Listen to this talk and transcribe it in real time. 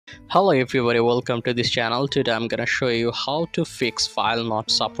Hello everybody, welcome to this channel. Today I'm gonna show you how to fix file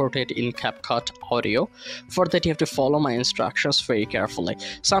not supported in Capcut audio. For that you have to follow my instructions very carefully.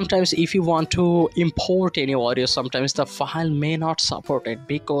 Sometimes if you want to import any audio, sometimes the file may not support it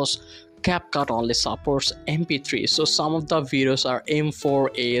because Capcut only supports MP3, so some of the videos are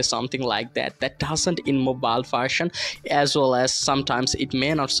M4A, something like that doesn't in mobile version, as well as sometimes it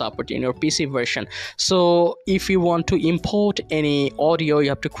may not support in your PC version. So if you want to import any audio, you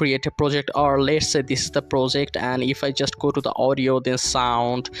have to create a project, or let's say this is the project, and if I just go to the audio, then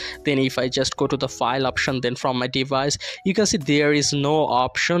sound, then if I just go to the file option, then from my device you can see there is no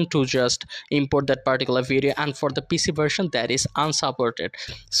option to just import that particular video, and for the PC version that is unsupported.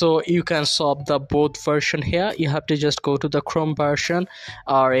 So you can solve the both version here. You have to just go to the Chrome version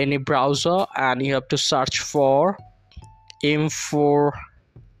or any browser, and you have to search for M4A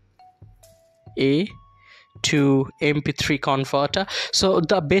to MP3 converter. So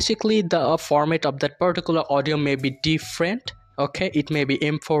basically the format of that particular audio may be different. Okay, it may be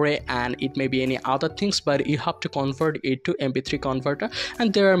M4A and it may be any other things, but you have to convert it to MP3 converter,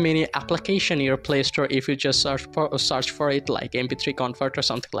 and there are many applications in your Play Store if you just search for it, like MP3 converter,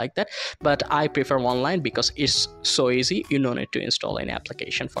 something like that. But I prefer online because it's so easy. You don't need to install any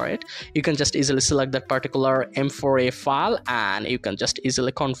application for it. You can just easily select that particular M4A file and you can just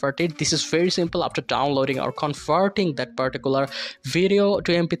easily convert it. This is very simple. After downloading or converting that particular video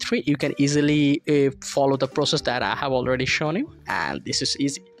to MP3, you can easily follow the process that I have already shown you, and this is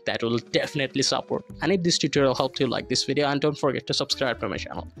easy. That will definitely support. And if this tutorial helped you, like this video, and don't forget to subscribe to my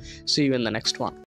channel. See you in the next one.